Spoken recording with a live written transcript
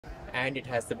and it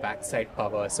has the backside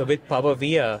power. So with Power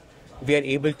VR, we are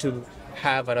able to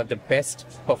have one of the best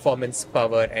performance,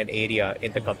 power, and area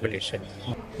in the competition.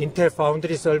 인텔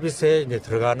파운드리 서비스에 이제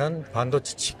들어가는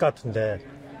반도체 칩 같은데,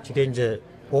 그게 이제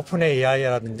오픈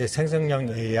AI라든지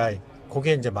생성형 AI,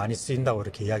 그게 이제 많이 쓰인다고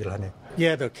이렇게 이야기를 하네.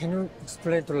 Yeah, can you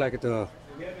explain to like the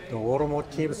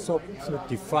automotive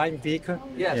software-defined vehicle?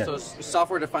 Yeah, so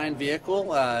software-defined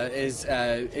vehicle is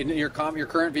in your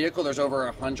current vehicle. There's over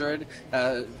 100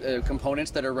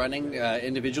 components that are running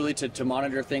individually to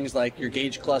monitor things like your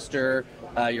gauge cluster,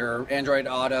 your Android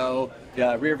Auto,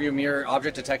 rear view mirror,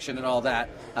 object detection, and all that.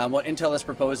 What Intel is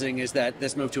proposing is that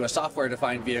this move to a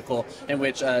software-defined vehicle in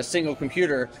which a single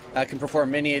computer can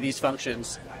perform many of these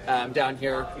functions down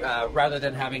here rather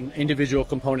than having individual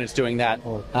components doing that.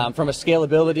 From a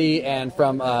scalability and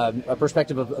from a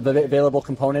perspective of available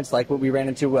components, like what we ran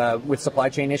into with supply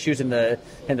chain issues in the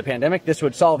pandemic, this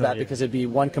would solve that because it'd be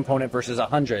one component versus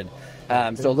 100.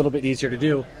 So a little bit easier to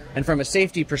do. And from a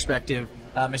safety perspective,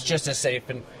 it's just as safe.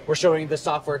 And we're showing the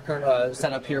software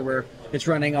setup here where it's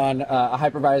running on a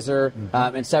hypervisor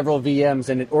and several VMs,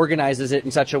 and it organizes it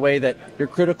in such a way that your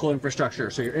critical infrastructure,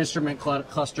 so your instrument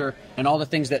cluster and all the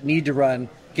things that need to run,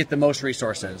 get the most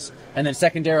resources. And then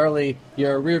secondarily,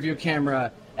 your rear view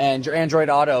camera and your Android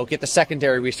Auto get the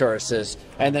secondary resources.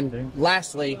 And then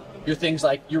lastly, your things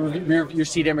like your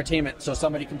seat entertainment, so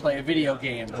somebody can play a video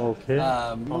game,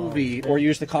 movie, or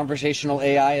use the conversational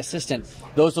AI assistant.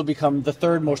 Those will become the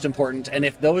third most important. And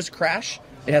if those crash,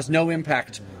 it has no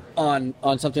impact on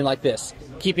something like this.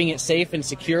 Keeping it safe and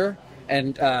secure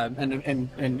and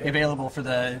available for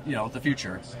the the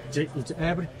future. Is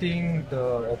everything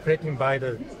operating by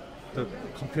the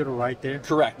computer right there?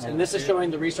 Correct. And this is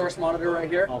showing the resource monitor right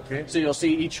here. Okay. So you'll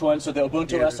see each one. So the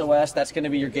Ubuntu SOS, that's going to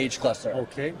be your gauge cluster.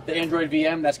 Okay. The Android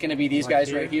VM, that's going to be these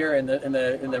guys right here, and and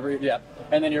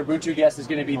then your Ubuntu guest is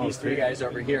going to be these three guys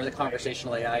over here, the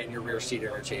conversational AI and your rear seat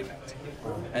entertainment.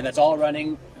 And that's all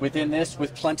running within this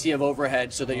with plenty of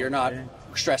overhead, so that you're not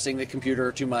stressing the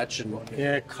computer too much. And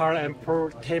car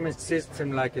entertainment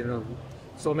system, like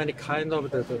so many kind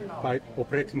of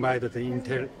operating by the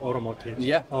Intel automotive.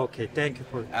 Yeah. Okay, thank you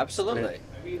for. Absolutely.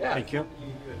 Yeah. Thank you.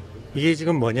 이게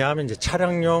지금 뭐냐면 이제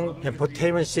차량용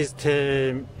엔터테인먼트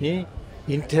시스템이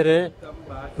인텔의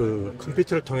그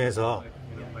컴퓨터를 통해서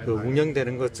그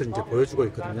운영되는 것을 이제 보여주고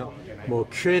있거든요. 뭐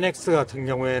QNX 같은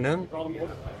경우에는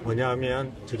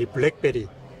뭐냐면 저기 블랙베리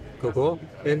그거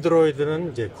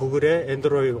앤드로이드는 이제 구글의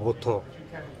앤드로이드 오토.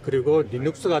 그리고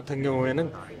리눅스 같은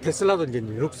경우에는 테슬라도 이제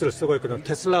리눅스를 쓰고 있거든요.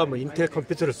 테슬라가 뭐 인텔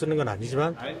컴퓨터를 쓰는 건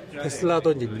아니지만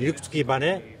테슬라도 이제 리눅스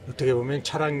기반의 어떻게 보면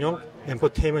차량용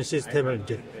엔터테인먼트 시스템을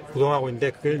이제 구동하고 있는데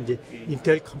그걸 이제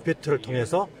인텔 컴퓨터를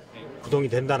통해서 구동이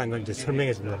된다는 걸 이제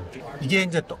설명해 줍니다. 이게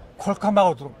이제 또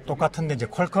퀄컴하고 똑같은데 이제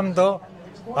퀄컴도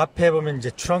앞에 보면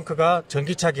이제 트렁크가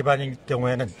전기차 기반인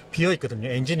경우에는 비어 있거든요.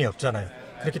 엔진이 없잖아요.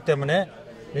 그렇기 때문에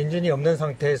엔진이 없는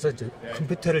상태에서 이제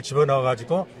컴퓨터를 집어넣어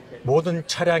가지고 모든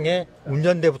차량의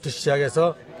운전대부터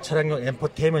시작해서 차량용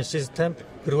엔터테인먼트 시스템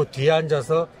그리고 뒤에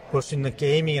앉아서 볼 수 있는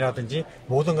게이밍이라든지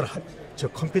모든 걸 저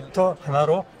컴퓨터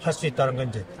하나로 할 수 있다는 걸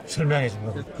이제 설명해 준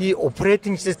겁니다. 이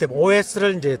오퍼레이팅 시스템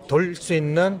OS를 이제 돌릴 수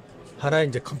있는 하나의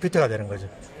이제 컴퓨터가 되는 거죠.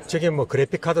 저게 뭐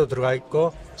그래픽 카드도 들어가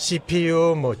있고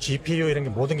CPU, 뭐 GPU 이런 게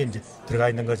모든 게 이제 들어가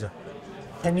있는 거죠.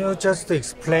 Can you just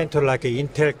explain to like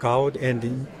Intel Gaudi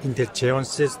and Intel Xeon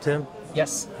system?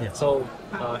 Yes. Yeah. So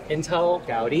Intel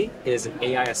Gaudi is an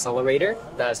AI accelerator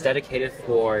that's dedicated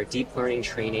for deep learning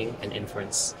training and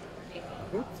inference.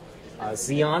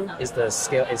 Xeon is the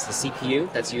CPU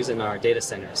that's used in our data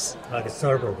centers. Like a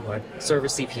server, right? Server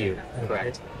CPU,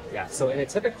 correct. Yeah. So in a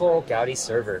typical Gaudi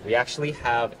server, we actually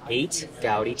have 8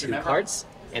 Gaudi 2 cards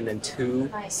and then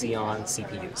 2 Xeon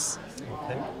CPUs.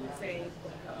 Okay.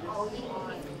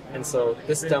 And so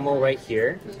this demo right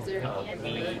here, we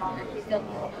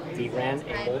ran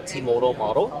a multimodal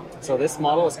model. So this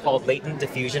model is called Latent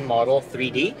Diffusion Model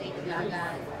 3D.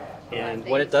 And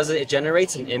what it does is it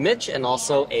generates an image and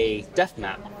also a depth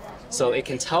map. So it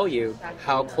can tell you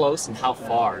how close and how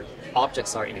far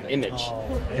objects are in an image.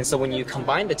 And so when you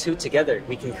combine the two together,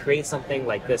 we can create something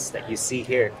like this that you see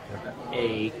here.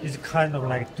 It's kind of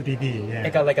like 3D,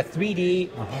 yeah. Like a 3D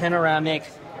panoramic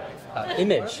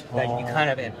image that you kind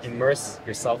of immerse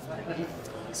yourself in.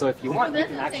 So if you want, you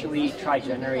can actually try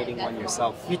generating one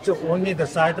yourself. It's only the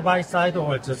side by side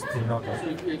or just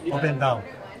up and down?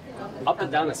 Up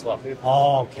and down as well.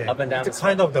 Oh, okay. Up and down. It's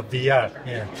kind of the VR.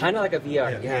 Yeah. Kind of like a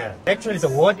VR. Yeah. Actually,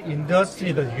 what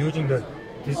industry is using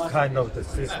this kind of the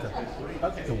system?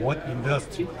 What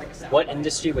industry? What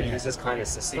industry would use this kind of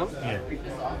system? Yeah.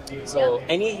 So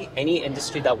any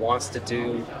industry that wants to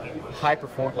do high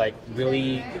perform, like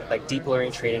really like deep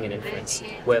learning training and inference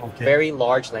with very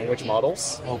large language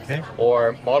models,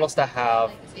 or models that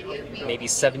have maybe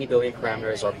 70 billion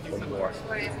parameters or more.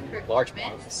 Large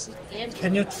models.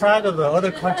 Can you try the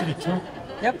other country too?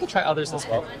 Yeah, we can try others as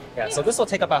well. Yeah, so this will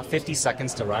take about 50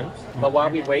 seconds to run. But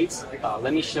while we wait,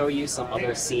 let me show you some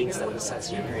other scenes that this has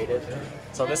generated.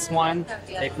 So this one,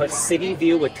 they put city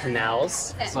view with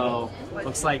canals. So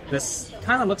looks like this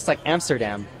kind of looks like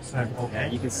Amsterdam. Yeah,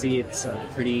 you can see it's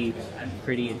pretty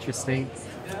interesting.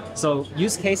 So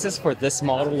use cases for this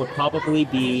model would probably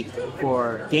be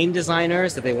for game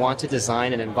designers that they want to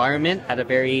design an environment at a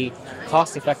very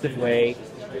cost-effective way,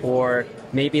 or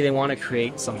maybe they want to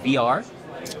create some VR,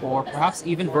 or perhaps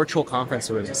even virtual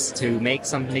conference rooms to make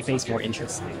things more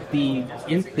interesting. The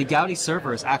Gaudi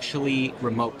server is actually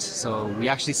remote, so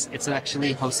it's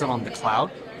actually hosted on the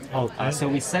cloud. So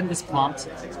we send this prompt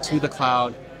to the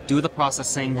cloud, do the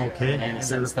processing, and it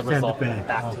sends the result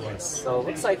back to us. So it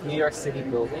looks like New York City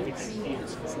buildings.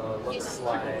 So it looks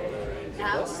like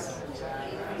this.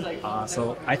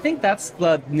 So I think that's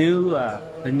the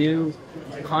new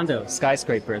condo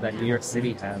skyscraper that New York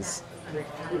City has.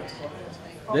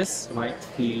 This might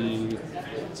be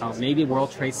maybe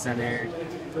World Trade Center.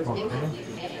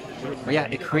 But yeah,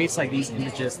 it creates like these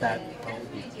images that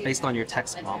based on your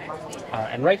text prompt.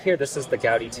 And right here, this is the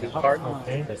Gaudi 2 card.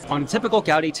 On a typical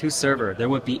Gaudi 2 server, there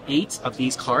would be 8 of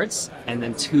these cards and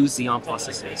then 2 Xeon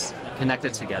processors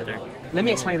connected together. Let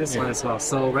me explain this one as well.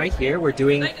 So right here, we're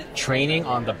doing training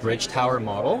on the Bridge Tower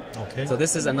model. So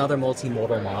this is another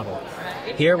multimodal model.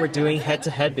 Here we're doing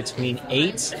head-to-head between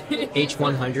 8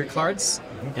 H100 cards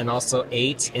and also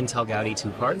 8 Intel Gaudi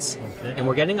 2 cards. And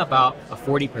we're getting about a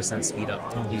 40% speed up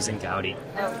using Gaudi.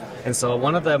 And so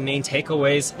one of the main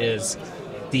takeaways is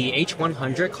the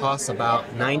H100 costs about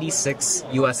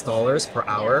 $96 per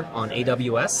hour on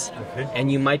AWS,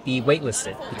 and you might be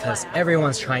waitlisted because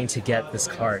everyone's trying to get this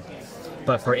card.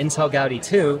 But for Intel Gaudi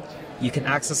 2, you can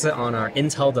access it on our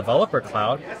Intel Developer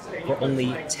Cloud for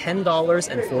only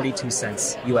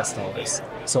 $10.42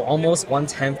 so almost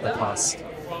 1/10 the cost.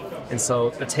 And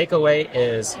so the takeaway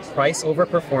is price over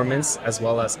performance as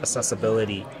well as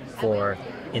accessibility for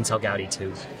Intel Gaudi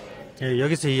 2. 예,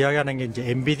 여기서 이야기하는 게 이제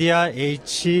엔비디아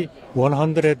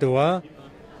H100와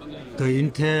그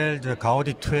인텔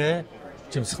가우디 2의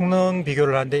지금 성능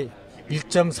비교를 하는데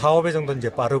 1.45배 정도 이제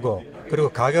빠르고, 그리고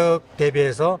가격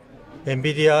대비해서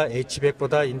엔비디아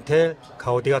H100보다 인텔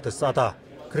가우디가 더 싸다.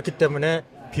 그렇기 때문에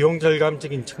비용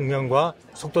절감적인 측면과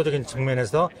속도적인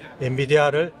측면에서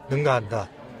엔비디아를 능가한다.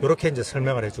 이렇게 이제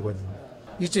설명을 해주고 있는 거예요.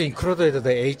 It's included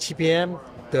the HBM,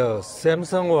 the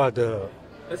Samsung or the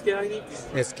SK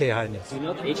Hynix. SK Hynix. Do you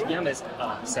know the HBM is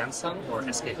Samsung or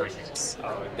SK Hynix?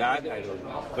 That I don't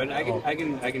know, but we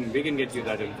can get you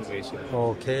that information.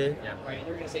 Okay.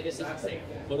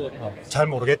 잘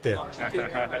모르겠대요.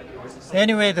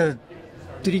 Anyway, the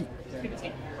three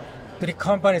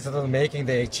companies are making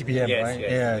the HBM, Yes, right?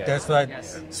 yes, Yeah, yes. that's why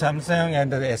Samsung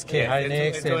and the SK Yes,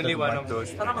 Hynix. it's only one of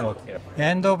those. Okay.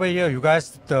 End of year, you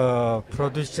guys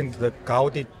producing the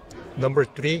Gaudi number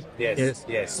 3. Yes.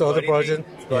 So the version.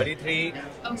 Gaudi 3.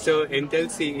 So Intel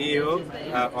CEO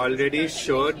already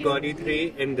showed Gaudi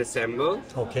 3 in December.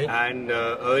 Okay. And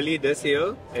early this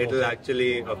year, it'll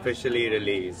actually officially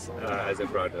release as a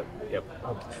product. Yep.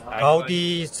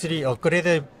 가우디 3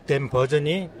 업그레이드된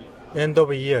버전이 end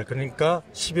of year, 그러니까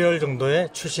 12월 정도에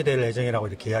출시될 예정이라고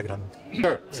이렇게 이야기를 합니다.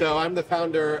 Sure. So I'm the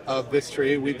founder of this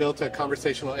tree. We built a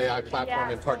conversational AI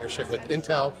platform in partnership with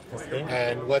Intel.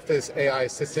 And what this AI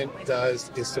assistant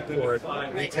does is support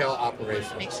retail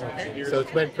operations. So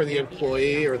it's meant for the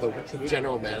employee or the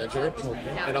general manager.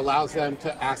 It allows them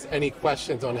to ask any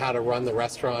questions on how to run the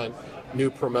restaurant, new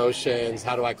promotions,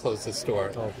 how do I close the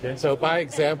store. So by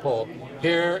example,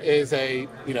 here is a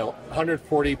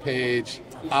 140-page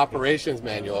operations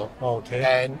manual.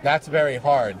 And that's very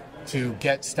hard to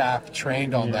get staff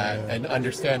trained on that and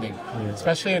understanding.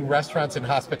 Especially in restaurants and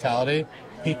hospitality,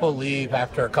 people leave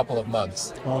after a couple of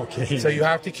months. So you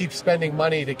have to keep spending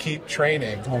money to keep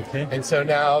training. And so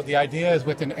now the idea is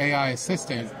with an AI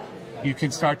assistant, you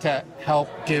can start to help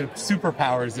give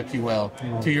superpowers, if you will,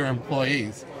 to your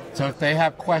employees. So if they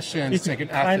have questions, It's they can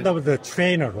ask kind of the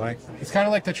trainer, right? It's kind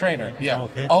of like the trainer,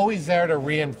 always there to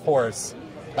reinforce.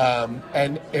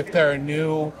 And if there are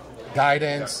new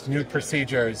guidance, new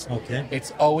procedures,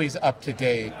 it's always up to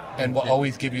date and will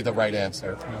always give you the right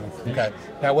answer. Okay.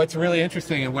 Now, what's really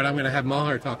interesting and what I'm going to have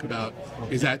Mohar talk about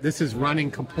is that this is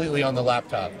running completely on the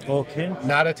laptop.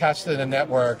 Not attached to the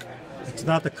network. It's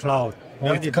not the cloud.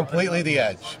 It's completely the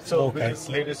edge. So this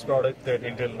latest product that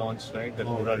Intel launched, right, the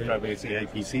Core Ultra-based AI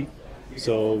PC.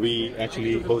 So we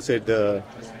actually hosted the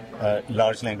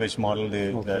large language model,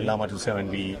 the Llama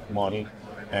 27B model,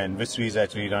 and Vistry is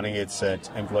actually running its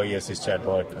employee assist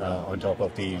chatbot on top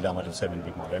of the Llama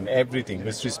 27B model. And everything,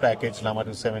 Vistry's package, Llama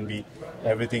 27B,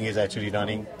 everything is actually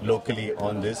running locally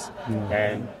on this.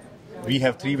 And we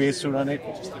have 3 ways to run it.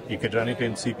 You could run it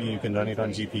in CPU, you can run it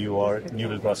on GPU or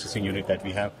neural processing unit that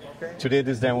we have. Today,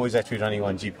 this demo is actually running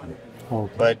on GPU.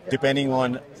 But depending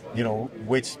on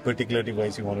which particular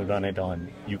device you want to run it on,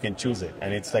 you can choose it.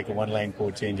 And it's like a one-line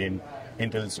code change in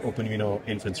Intel's OpenVINO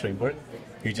inference framework.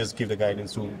 You just give the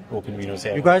guidance to OpenVINO.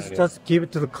 Say, you guys just give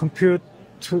it to the compute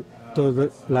to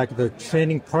the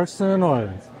training person,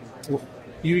 or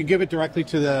you can give it directly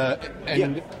to the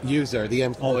end user, the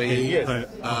employee. Okay,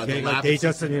 the lab they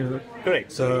just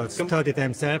correct. So study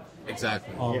themselves.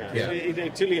 Exactly. It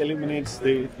actually eliminates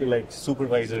the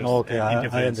supervisors. Okay, I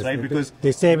understand. Right? Because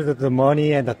they save the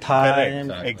money and the time.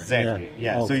 Correct. Exactly.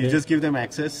 Yeah. Okay. So you just give them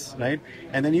access, right?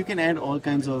 And then you can add all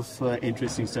kinds of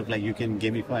interesting stuff. Like you can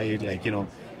gamify it. Like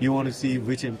you want to see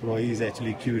which employee is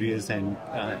actually curious and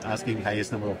asking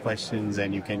highest number of questions,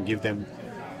 and you can give them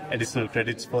additional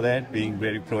credits for that, being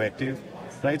very proactive,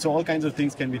 right? So all kinds of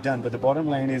things can be done. But the bottom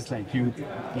line is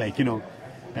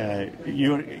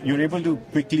you're able to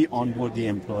quickly onboard the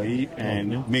employee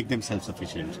and make them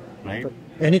self-sufficient, right?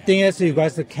 Anything else you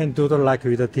guys can do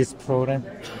with this program?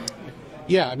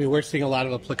 Yeah, I mean, we're seeing a lot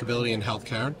of applicability in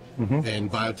healthcare, in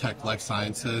biotech, life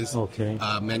sciences,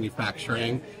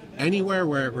 manufacturing, anywhere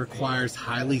where it requires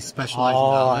highly specialized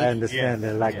knowledge. I understand.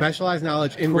 Yes. Specialized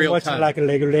knowledge in real time. Like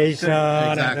regulation.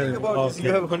 Exactly.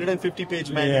 You have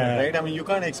 150-page manual, right? I mean, you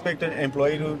can't expect an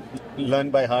employee to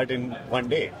learn by heart in one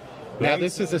day. Now,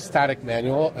 this is a static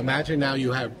manual. Imagine now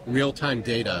you have real-time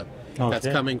data that's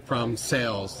coming from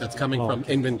sales, that's coming from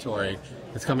inventory,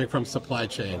 that's coming from supply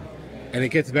chain. And it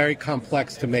gets very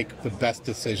complex to make the best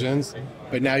decisions.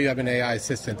 But now you have an AI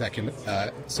assistant that can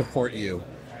support you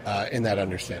in that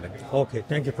understanding. Okay,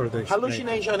 thank you for the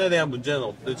할루시네이션에 대한 문제는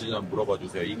없는지 좀 물어봐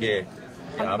주세요. 이게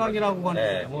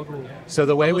So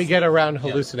the way we get around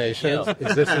hallucinations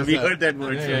is this is we heard that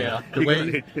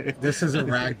word. This is a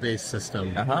RAG-based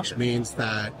system, which means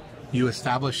that you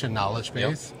establish a knowledge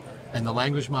base, and the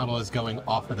language model is going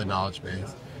off of the knowledge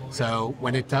base. So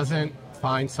when it doesn't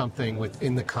find something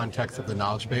within the context of the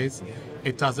knowledge base,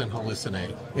 it doesn't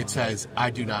hallucinate. It says, I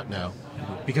do not know.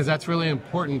 Because that's really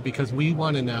important, because we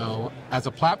want to know, as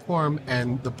a platform,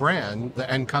 and the brand, the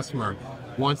end customer,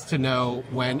 wants to know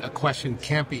when a question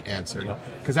can't be answered,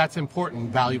 because that's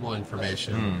important, valuable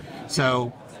information.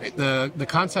 So the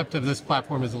concept of this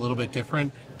platform is a little bit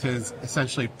different, to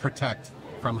essentially protect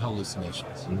from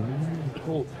hallucinations.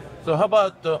 Cool. So how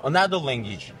about another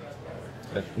language,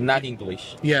 not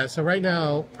English? Yeah, so right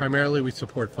now, primarily we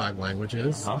support 5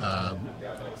 languages,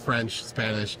 French,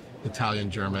 Spanish, Italian,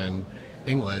 German,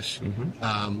 English.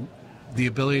 The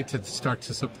ability to start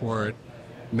to support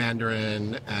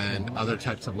Mandarin and other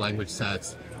types of language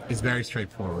sets is very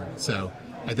straightforward. So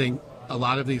I think a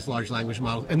lot of these large language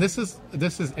models, and this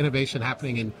is innovation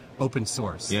happening in open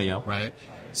source, right?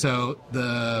 So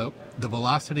the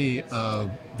velocity of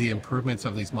the improvements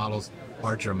of these models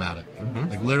are dramatic,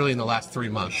 like literally in the last 3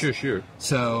 months. Sure.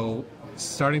 So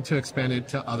starting to expand it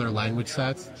to other language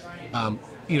sets, a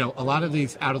lot of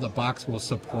these out of the box will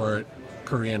support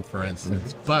Korean, for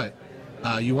instance, but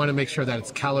you want to make sure that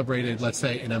it's calibrated, let's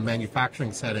say, in a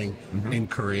manufacturing setting in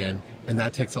Korean, and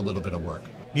that takes a little bit of work.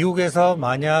 미국에서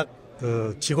만약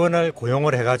그 직원을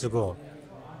고용을 해가지고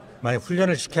만약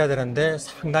훈련을 시켜야 되는데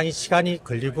상당히 시간이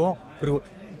걸리고, 그리고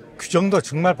규정도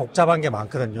정말 복잡한 게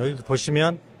많거든요. 여기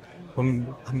보시면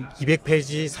한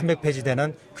 200페이지, 300페이지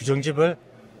되는 규정집을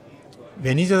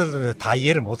매니저들도 다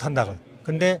이해를 못 한다고요.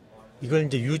 근데 이걸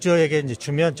이제 유저에게 이제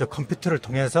주면 저 컴퓨터를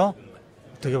통해서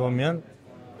어떻게 보면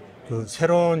그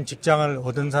새로운 직장을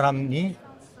얻은 사람이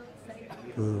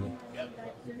그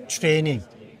트레이닝,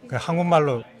 그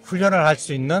한국말로 훈련을 할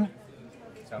수 있는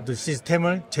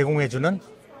시스템을 제공해주는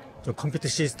좀 컴퓨터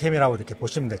시스템이라고 이렇게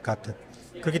보시면 될 것 같아요.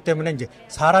 그렇기 때문에 이제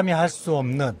사람이 할 수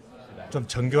없는 좀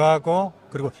정교하고,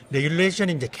 그리고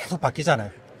레귤레이션이 이제 계속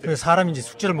바뀌잖아요. 그래서 사람이 이제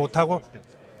숙지를 못하고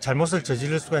잘못을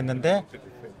저지를 수가 있는데,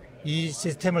 이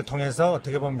시스템을 통해서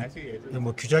어떻게 보면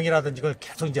뭐 규정이라든지 이걸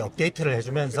계속 이제 업데이트를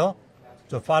해주면서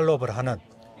좀 팔로우업을 하는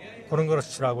그런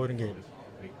것이라고 이런 게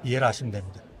이해를 하시면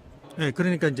됩니다. 네,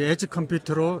 그러니까 이제 엣지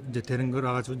컴퓨터로 이제 되는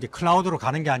거라 가지고 이제 클라우드로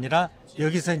가는 게 아니라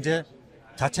여기서 이제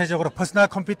자체적으로 퍼스널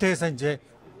컴퓨터에서 이제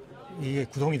이게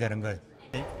구동이 되는 거예요.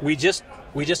 We just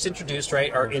introduced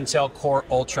our Intel Core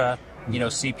Ultra,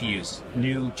 CPUs,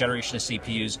 new generation of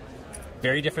CPUs.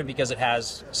 Very different because it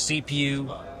has CPU,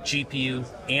 GPU,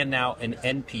 and now an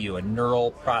NPU, a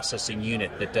neural processing unit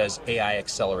that does AI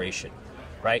acceleration.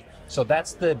 right? So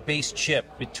that's the base chip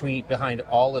behind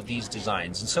all of these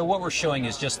designs. And so what we're showing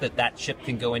is just that chip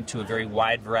can go into a very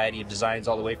wide variety of designs,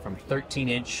 all the way from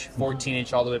 13-inch,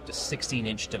 14-inch, all the way up to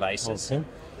 16-inch devices. Okay.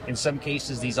 In some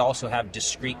cases, these also have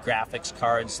discrete graphics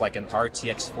cards, like an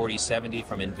RTX 4070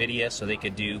 from NVIDIA, so they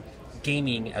could do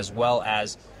gaming as well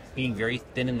as being very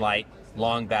thin and light,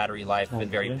 long battery life,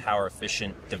 and very power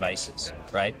efficient devices,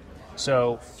 right?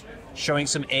 So showing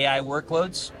some AI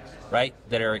workloads, right,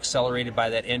 that are accelerated by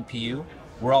that NPU.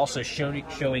 We're also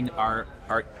showing our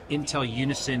Intel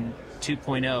Unison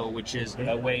 2.0, which is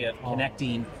a way of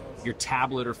connecting your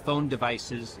tablet or phone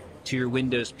devices to your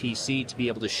Windows PC to be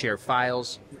able to share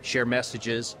files, share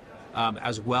messages,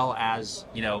 as well as,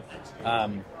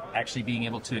 actually being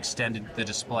able to extend the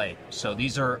display. So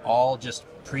these are all just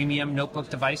premium notebook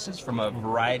devices from a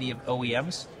variety of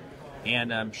OEMs,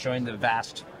 and showing the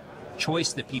vast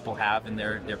choice that people have in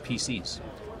their PCs.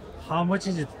 How much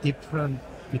is it different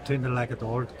between the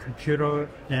old computer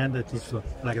and this one,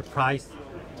 like a price?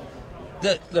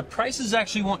 The prices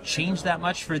actually won't change that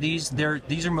much for these.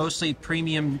 These are mostly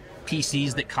premium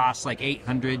PCs that cost like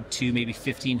 $800 to maybe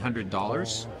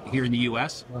 $1,500 here in the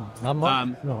U.S. Not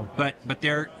much. No. But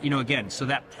they're, again, so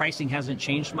that pricing hasn't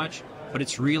changed much. But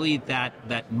it's really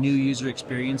that new user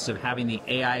experience of having the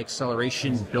AI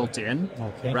acceleration built in,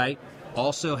 right?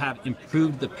 Also have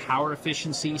improved the power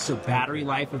efficiency, so battery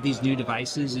life of these new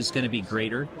devices is going to be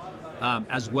greater.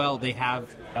 As well, they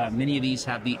have, many of these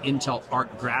have the Intel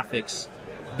Arc graphics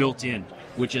built in,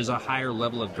 which is a higher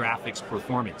level of graphics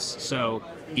performance. So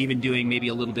even doing maybe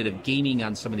a little bit of gaming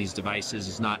on some of these devices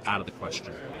is not out of the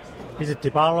question. Is it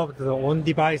developed the own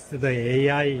device, the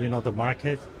AI, the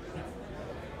market?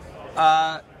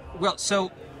 Well,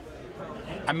 so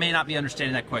I may not be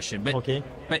understanding that question,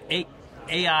 but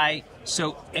AI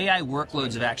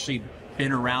workloads have actually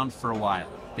been around for a while.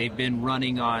 They've been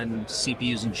running on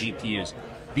CPUs and GPUs.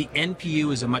 The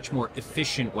NPU is a much more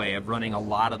efficient way of running a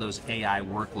lot of those AI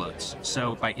workloads.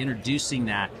 So by introducing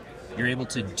that, you're able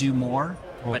to do more,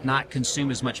 but not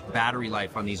consume as much battery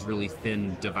life on these really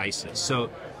thin devices. So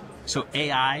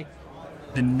AI,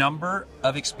 the number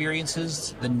of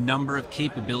experiences, the number of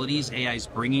capabilities AI is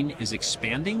bringing is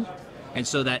expanding. And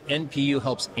so that NPU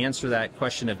helps answer that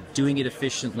question of doing it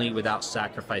efficiently without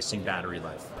sacrificing battery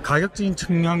life. 가격적인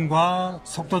측면과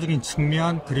속도적인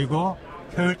측면, 그리고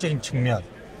효율적인 측면.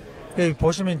 여기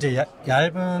보시면 이제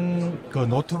얇은 그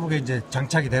노트북에 이제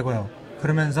장착이 되고요.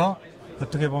 그러면서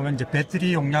어떻게 보면 이제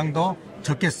배터리 용량도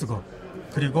적게 쓰고,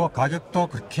 그리고 가격도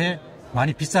그렇게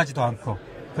많이 비싸지도 않고,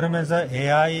 그러면서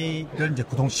AI를 이제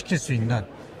구동시킬 수 있는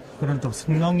그런 좀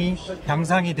성능이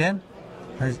향상이 된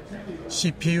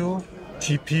CPU,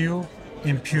 GPU,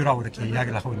 NPU라고 이렇게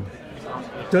이야기를 하고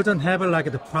있습니다. Doesn't have like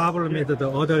the problem with the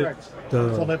other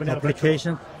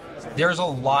application. There's a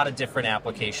lot of different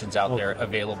applications out there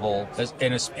available,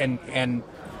 and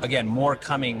again, more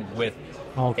coming with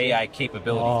AI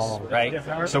capabilities, right?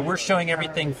 So we're showing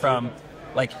everything from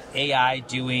like AI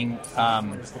doing,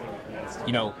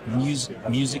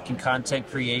 music and content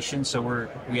creation. So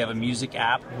we have a music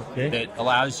app that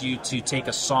allows you to take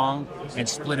a song and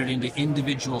split it into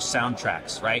individual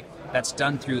soundtracks, right? That's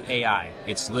done through AI.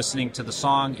 It's listening to the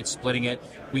song, it's splitting it.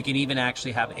 We can even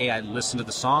actually have AI listen to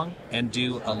the song and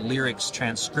do a lyrics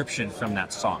transcription from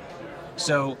that song.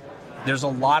 So there's a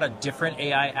lot of different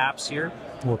AI apps here.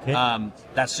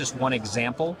 That's just one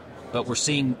example. But we're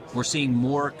seeing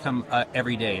more come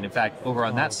every day. And in fact, over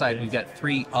on that side, we've got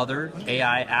 3 other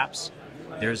AI apps.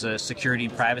 There's a security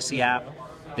and privacy app.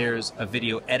 There's a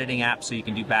video editing app, so you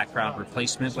can do background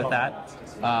replacement with that.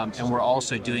 And we're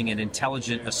also doing an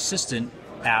intelligent assistant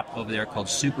app over there called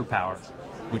Superpower,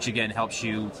 which again helps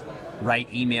you write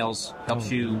emails,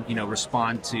 helps you,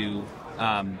 respond to,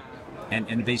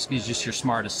 and basically is just your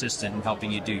smart assistant and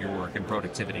helping you do your work and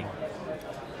productivity.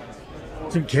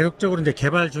 지금 계속적으로 이제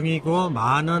개발 중이고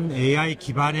많은 AI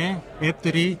기반의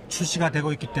앱들이 출시가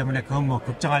되고 있기 때문에 그건 뭐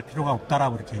걱정할 필요가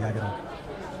없다라고 이렇게 이야기를 합니다.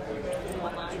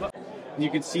 You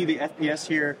can see the FPS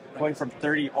here going from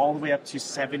 30 all the way up to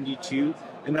 72,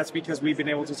 and that's because we've been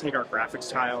able to take our graphics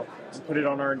tile and put it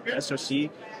on our SoC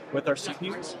with our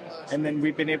CPUs, and then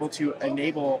we've been able to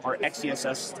enable our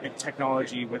XeSS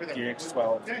technology with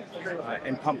DX12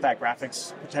 and pump that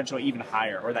graphics potential even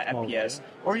higher, or that FPS.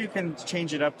 Or you can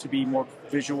change it up to be more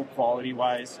visual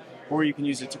quality-wise, or you can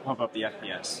use it to pump up the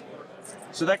FPS.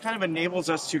 So that kind of enables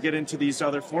us to get into these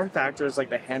other form factors like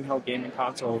the handheld gaming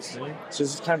consoles. So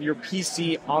this is kind of your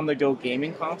PC on-the-go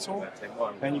gaming console,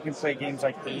 and you can play games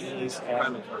like these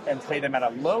and play them at a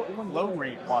low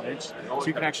rate wattage, so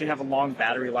you can actually have a long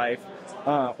battery life.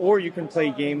 Or you can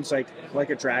play games like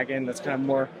a Dragon that's kind of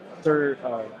more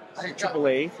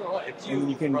AAA, and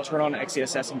you can turn on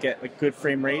XeSS and get like good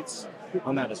frame rates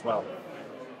on that as well.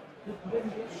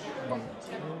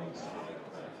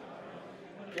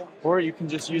 Or you can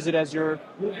just use it as your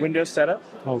Windows setup.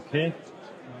 Okay.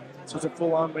 So it's a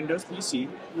full-on Windows PC.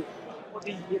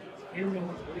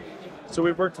 So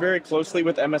we've worked very closely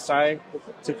with MSI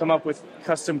to come up with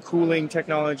custom cooling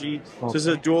technology. So this is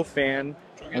a dual fan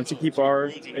to keep our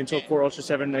Intel Core Ultra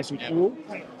 7 nice and cool.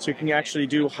 So you can actually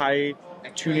do high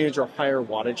tunage or higher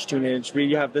wattage tunage.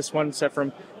 We have this one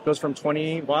goes from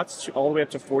 20 watts all the way up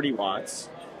to 40 watts.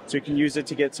 So you can use it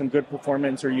to get some good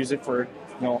performance or use it for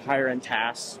higher end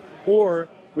tasks. Or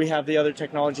we have the other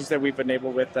technologies that we've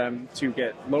enabled with them to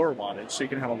get lower wattage, so you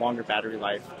can have a longer battery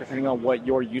life depending on what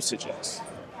your usage is.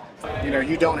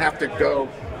 You don't have to go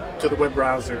to the web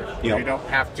browser. Yep. You don't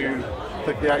have to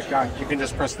click the icon. You can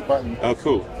just press the button. Oh,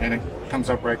 cool. And it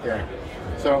comes up right there.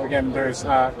 So again, there's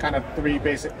kind of three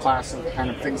basic classes of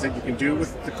kind of things that you can do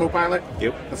with the Copilot.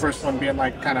 Yep. The first one being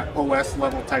like kind of OS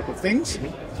level type of things.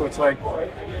 So it's like,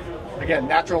 again,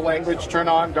 natural language, turn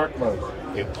on, dark mode.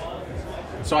 Yep.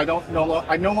 So I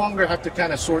no longer have to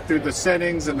kind of sort through the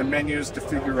settings and the menus to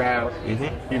figure out,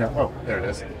 oh, there it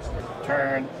is.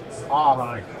 Turn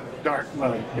off dark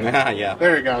mode. Yeah.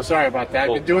 There we go. Sorry about that.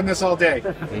 I've been doing this all day.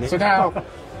 So now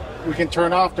we can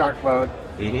turn off dark mode.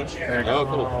 There you go. Oh,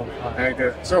 cool. Very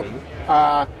good. So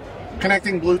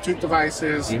connecting Bluetooth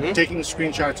devices, taking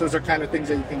screenshots, those are kind of things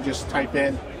that you can just type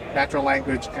in natural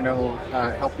language and it'll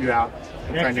help you out.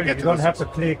 Trying to get you to don't have to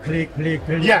click.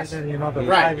 Yes, and, the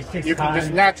right. 5-6 You can times.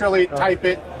 just naturally type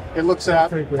it. It looks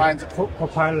up, finds it.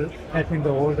 Copilot helping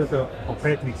the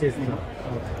operating system.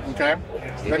 Okay.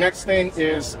 The next thing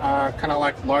is kind of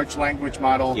like large language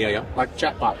model, like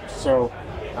chatbot. So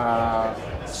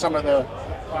some of the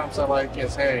prompts I like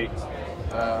is, hey,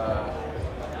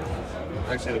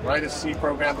 actually write a C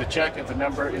program to check if the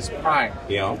number is prime.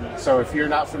 Yeah. So if you're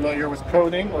not familiar with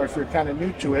coding or if you're kind of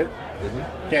new to it,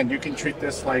 again, you can treat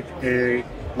this like a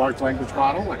large language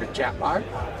model, like a chatbot.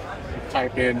 You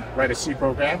type in, write a C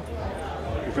program.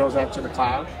 It goes out to the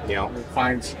cloud. Yeah.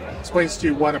 It explains to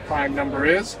you what a prime number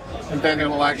is, and then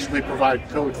it'll actually provide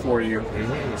code for you.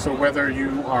 So whether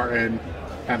you are an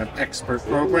kind of expert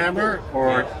programmer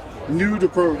or new to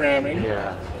programming,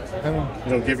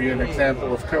 it'll give you an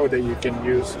example of code that you can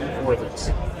use for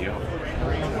this.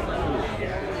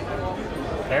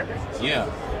 Okay. Yeah.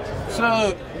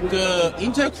 So the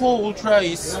Intel Core Ultra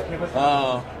is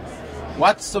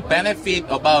what's the benefit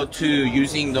about to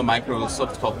using the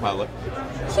Microsoft Copilot?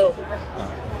 So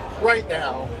right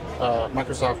now,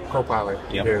 Microsoft Copilot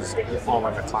is all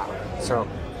in the cloud. So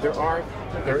there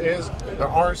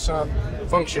are some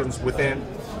functions within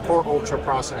Core Ultra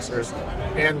processors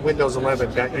and Windows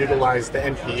 11 that utilize the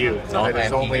NPU that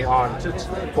is only on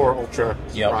Core Ultra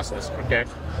processor. Okay,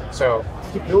 so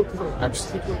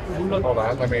hold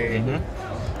on, let me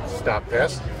stop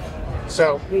this.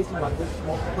 So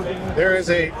there is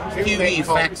a new thing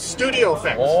called Studio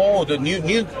Effects. Oh, the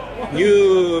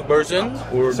new version?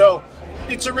 So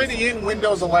it's already in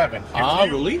Windows 11.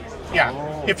 Really? Yeah.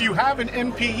 If you have an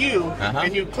NPU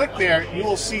and you click there, you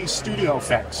will see Studio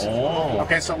Effects.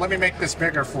 Okay, so let me make this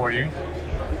bigger for you.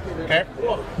 Okay.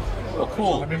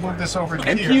 cool. Let me move this over to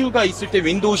NPU가 있을 때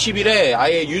윈도우 11에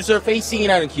아예 유저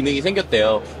페이싱이라는 기능이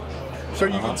생겼대요. So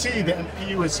you can see the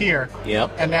NPU is here.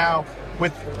 Yep. And now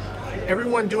with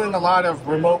everyone doing a lot of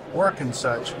remote work and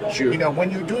such, you know,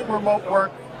 when you're doing remote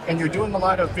work and you're doing a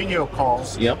lot of video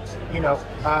calls, yep. you know,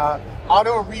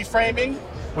 auto reframing,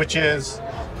 which is,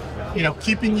 you know,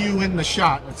 keeping you in the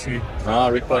shot. Let's see.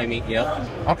 Reframing, yeah.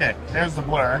 Okay, there's the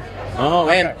blur. Oh,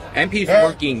 okay. and NPU's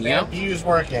working, yeah. NPU's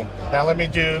working. Now let me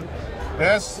do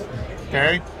this.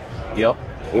 Okay. Yep.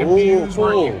 NPU's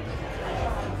working.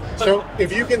 So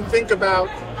if you can think about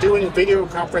doing video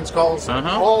conference calls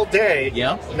all day,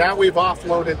 now we've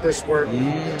offloaded this work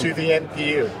to the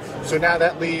NPU. So now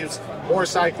that leaves more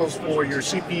cycles for your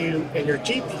CPU and your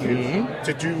GPU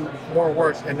to do more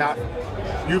work and not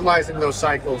utilizing those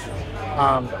cycles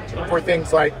for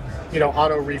things like, you know,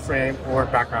 auto reframe or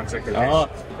background segmentation.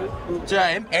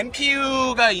 자,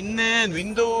 NPU가 있는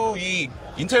윈도우 이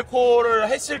인텔 코어를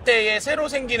했을 때에 새로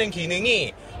생기는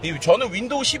기능이 저는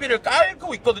윈도우 11을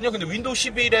깔고 있거든요. 근데 윈도우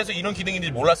 11에서 이런 기능이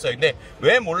있는지 몰랐어요. 근데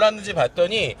왜 몰랐는지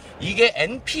봤더니 이게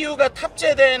NPU가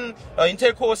탑재된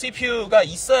인텔 코어 CPU가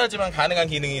있어야지만 가능한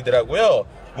기능이더라고요.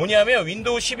 뭐냐면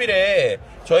윈도우 11에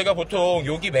저희가 보통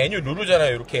여기 메뉴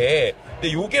누르잖아요, 이렇게.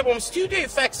 근데 요게 보면 스튜디오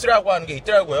이펙트라고 하는 게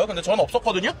있더라고요. 근데 저는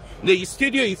없었거든요. 근데 이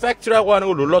스튜디오 이펙트라고 하는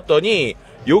걸 눌렀더니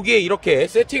여기에 이렇게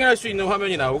세팅할 수 있는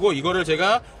화면이 나오고, 이거를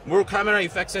제가 뭘 카메라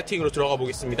이펙트 세팅으로 들어가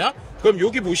보겠습니다. 그럼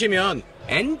여기 보시면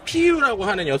NPU라고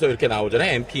하는 녀석 이렇게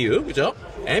나오잖아요. NPU, 그죠?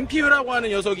 NPU라고 하는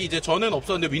녀석이 이제 저는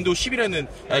없었는데 윈도우 11에는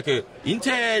그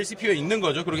인텔 CPU에 있는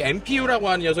거죠. 그리고 NPU라고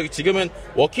하는 녀석이 지금은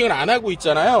워킹을 안 하고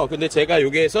있잖아요. 근데 제가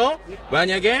여기에서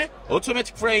만약에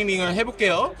오토매틱 프레이밍을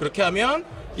해볼게요. 그렇게 하면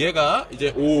얘가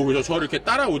이제 그죠? 저를 이렇게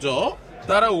따라오죠.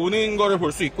 따라오는 거를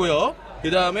볼 수 있고요. 그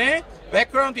다음에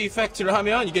백그라운드 이펙트를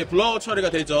하면 이게 블러 처리가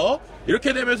되죠.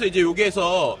 이렇게 되면서 이제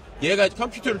여기에서 얘가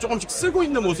컴퓨터를 조금씩 쓰고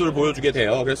있는 모습을 보여주게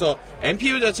돼요. 그래서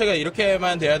NPU 자체가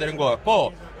이렇게만 돼야 되는 것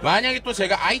같고, 만약에 또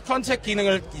제가 아이 컨택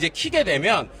기능을 이제 키게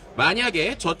되면,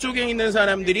 만약에 저쪽에 있는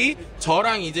사람들이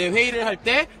저랑 이제 회의를 할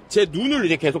때 제 눈을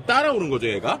이제 계속 따라오는 거죠,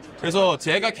 얘가. 그래서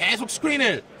제가 계속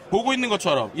스크린을 보고 있는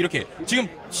것처럼 이렇게 지금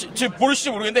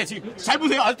보실지 모르겠는데 지금 잘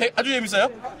보세요. 아주 재밌어요.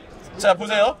 자,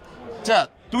 보세요. 자,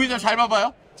 도희들 잘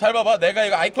봐봐요. 잘 봐봐. 내가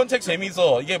이거 아이 컨택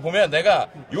재밌어. 이게 보면 내가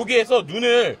여기에서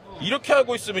눈을 이렇게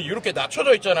하고 있으면 이렇게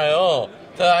낮춰져 있잖아요.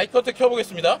 자, 아이 컨택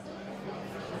켜보겠습니다.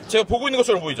 제가 보고 있는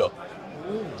것처럼 보이죠?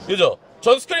 그죠?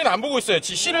 전 스크린 안 보고 있어요.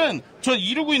 실은 전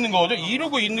이루고 있는 거거든요.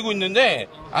 이루고 있는데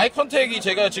아이 컨택이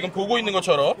제가 지금 보고 있는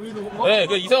것처럼. 네,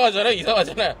 이상하잖아요.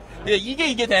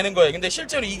 이게 되는 거예요. 근데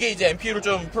실제로 이게 이제 NPU를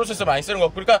좀 프로세서 많이 쓰는 거.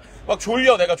 그러니까 막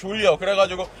내가 졸려.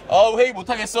 그래가지고 회의 못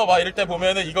하겠어. 막 이럴 때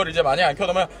보면은 이걸 이제 많이 안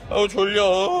켜놓으면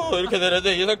졸려 이렇게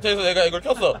되는데 이 상태에서 내가 이걸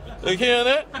켰어. 이렇게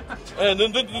하면은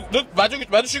눈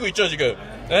마주치고 있죠 지금.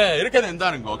 네, 이렇게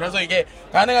된다는 거. 그래서 이게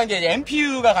가능한 게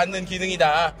NPU가 갖는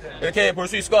기능이다. 이렇게 볼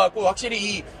수 있을 것 같고, 확실히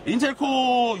이 인텔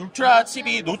코어 울트라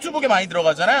칩이 노트북에 많이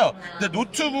들어가잖아요. 근데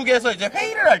노트북에서 이제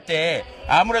회의를 할 때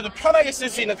아무래도 편하게 쓸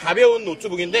수 있는 가벼운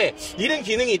노트북인데 이런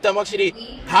기능이 있다면 확실히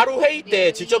바로 회의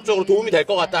때 직접적으로 도움이 될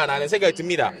것 같다라는 생각이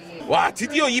듭니다. 와,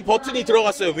 드디어 이 버튼이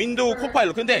들어갔어요. 윈도우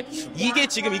코파일럿. 근데 이게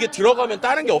지금 들어가면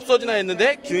다른 게 없어지나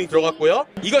했는데 기능이 들어갔고요.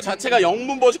 이거 자체가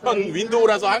영문 버전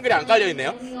윈도우라서 한글이 안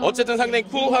깔려있네요. 어쨌든 상당히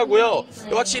쿨하고요.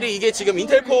 확실히 이게 지금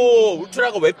인텔 코어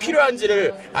울트라가 왜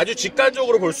필요한지를 아주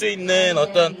직관적으로 볼 수 있는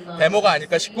어떤 데모가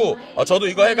아닐까 싶고, 저도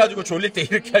이거 해가지고 졸릴 때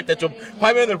이렇게 할 때 좀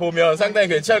화면을 보면 상당히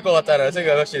괜찮을 것 같다는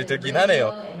생각이 확실히 들긴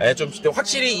하네요. 좀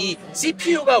확실히 이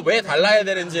CPU가 왜 달라야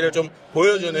되는지를 좀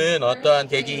보여주는 어떤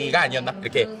계기가 아니었나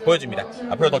이렇게 보여집니다.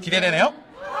 앞으로 더 기대되네요.